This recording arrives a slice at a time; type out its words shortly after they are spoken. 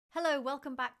Hello,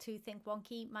 welcome back to Think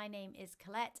Wonky. My name is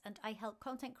Colette and I help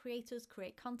content creators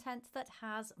create content that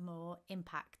has more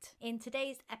impact. In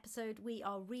today's episode, we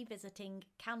are revisiting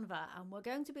Canva and we're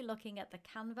going to be looking at the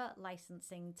Canva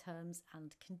licensing terms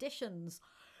and conditions.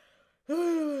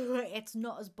 It's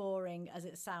not as boring as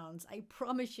it sounds, I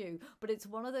promise you, but it's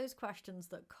one of those questions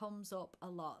that comes up a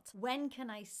lot. When can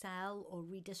I sell or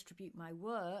redistribute my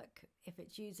work if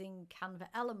it's using Canva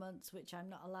elements which I'm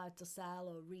not allowed to sell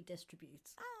or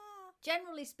redistribute?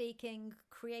 Generally speaking,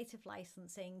 creative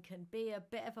licensing can be a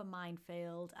bit of a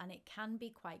minefield and it can be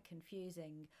quite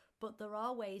confusing, but there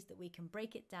are ways that we can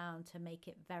break it down to make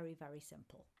it very, very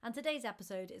simple. And today's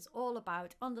episode is all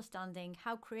about understanding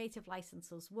how creative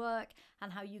licenses work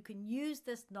and how you can use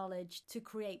this knowledge to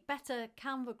create better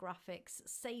Canva graphics,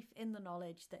 safe in the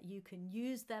knowledge that you can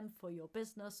use them for your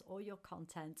business or your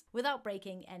content without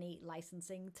breaking any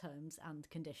licensing terms and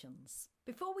conditions.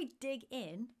 Before we dig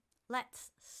in, let's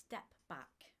step back.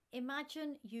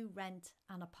 Imagine you rent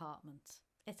an apartment.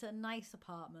 It's a nice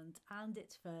apartment and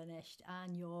it's furnished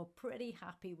and you're pretty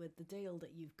happy with the deal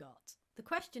that you've got. The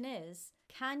question is,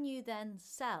 can you then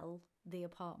sell the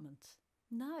apartment?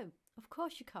 No, of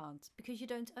course you can't, because you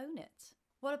don't own it.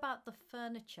 What about the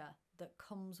furniture that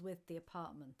comes with the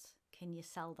apartment? Can you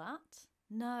sell that?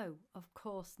 No, of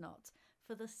course not,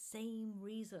 for the same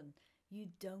reason. You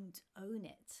don't own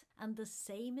it. And the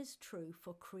same is true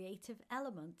for creative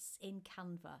elements in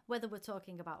Canva. Whether we're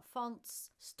talking about fonts,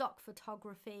 stock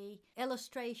photography,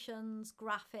 illustrations,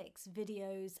 graphics,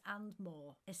 videos, and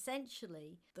more.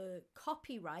 Essentially, the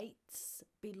copyrights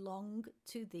belong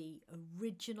to the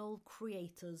original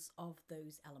creators of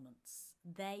those elements.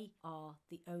 They are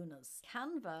the owners.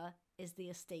 Canva is the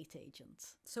estate agent.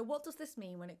 So what does this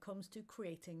mean when it comes to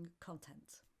creating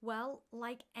content? Well,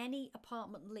 like any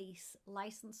apartment lease,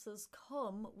 licenses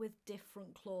come with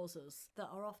different clauses that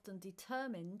are often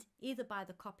determined either by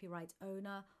the copyright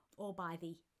owner or by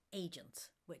the agent,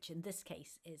 which in this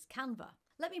case is Canva.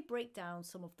 Let me break down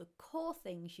some of the core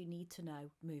things you need to know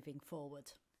moving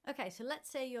forward. Okay, so let's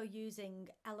say you're using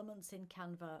elements in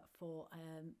Canva for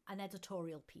an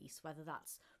editorial piece, whether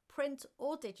that's print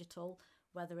or digital,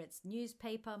 whether it's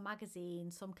newspaper,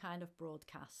 magazine, some kind of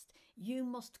broadcast. You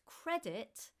must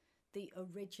credit the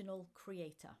original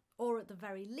creator, or at the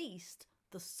very least,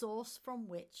 the source from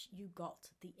which you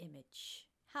got the image.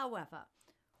 However,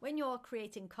 when you're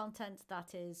creating content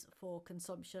that is for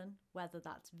consumption, whether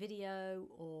that's video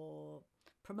or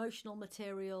promotional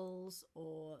materials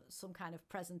or some kind of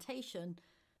presentation,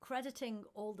 crediting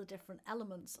all the different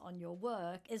elements on your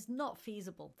work is not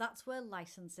feasible. That's where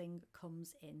licensing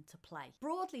comes into play.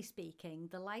 Broadly speaking,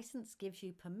 the license gives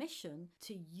you permission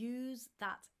to use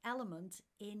that element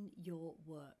in your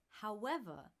work.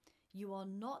 However, you are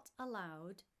not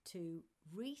allowed to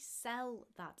resell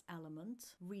that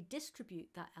element, redistribute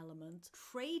that element,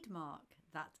 trademark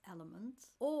that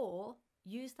element, or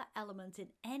use that element in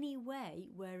any way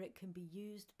where it can be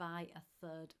used by a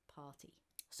third party.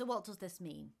 So what does this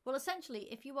mean? Well, essentially,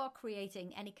 if you are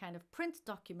creating any kind of print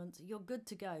document, you're good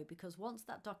to go, because once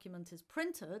that document is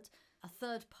printed, a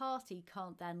third party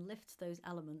can't then lift those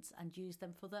elements and use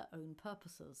them for their own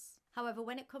purposes. However,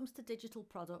 when it comes to digital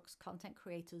products, content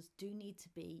creators do need to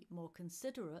be more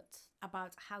considerate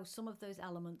about how some of those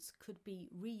elements could be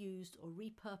reused or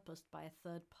repurposed by a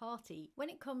third party. When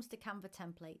it comes to Canva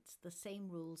templates, the same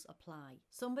rules apply.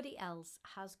 Somebody else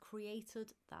has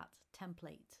created that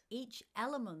template. Each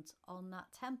element on that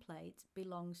template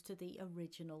belongs to the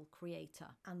original creator,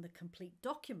 and the complete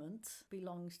document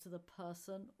belongs to the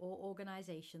person or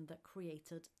organization that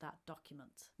created that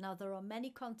document. Now, there are many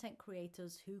content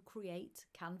creators who create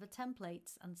Canva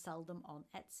templates and sell them on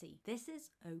Etsy. This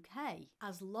is okay,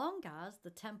 as long as the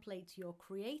template you're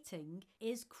creating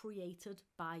is created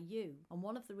by you. And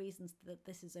one of the reasons that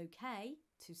this is okay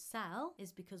to sell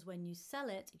is because when you sell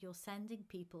it, you're sending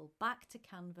people back to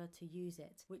Canva to use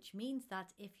it, which means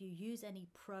that if you use any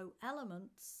pro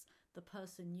elements, the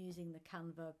person using the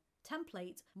Canva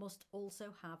template must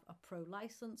also have a pro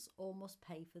license or must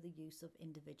pay for the use of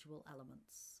individual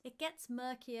elements. It gets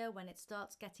murkier when it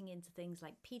starts getting into things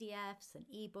like PDFs and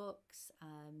ebooks,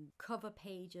 cover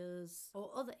pages, or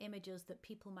other images that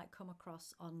people might come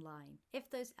across online.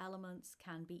 If those elements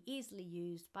can be easily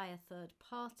used by a third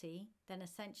party, then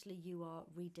essentially you are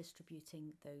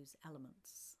redistributing those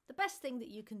elements. The best thing that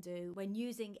you can do when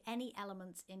using any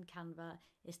elements in Canva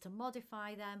is to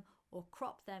modify them or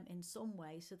crop them in some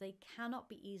way so they cannot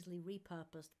be easily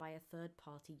repurposed by a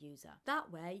third-party user.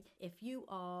 That way, if you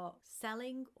are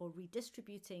selling or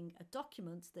redistributing a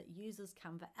document that uses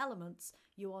Canva elements,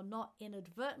 you are not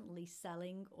inadvertently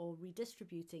selling or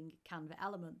redistributing Canva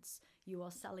elements. You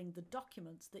are selling the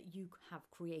documents that you have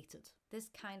created. This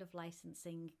kind of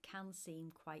licensing can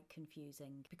seem quite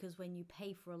confusing because when you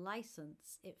pay for a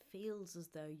license, it feels as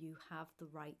though you have the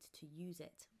right to use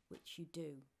it, which you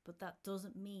do, but that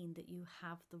doesn't mean that you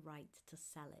have the right to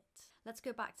sell it. Let's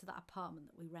go back to that apartment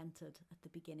that we rented at the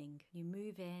beginning. You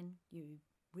move in, you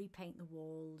repaint the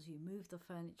walls, you move the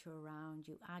furniture around,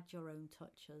 you add your own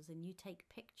touches, and you take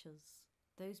pictures.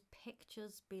 Those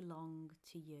pictures belong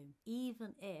to you,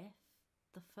 even if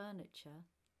the furniture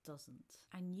doesn't.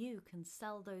 And you can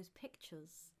sell those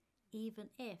pictures even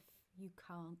if you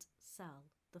can't sell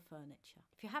the furniture.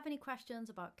 If you have any questions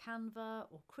about Canva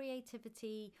or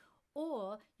creativity,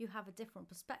 or you have a different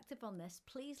perspective on this,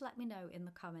 please let me know in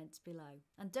the comments below.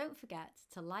 And don't forget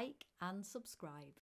to like and subscribe.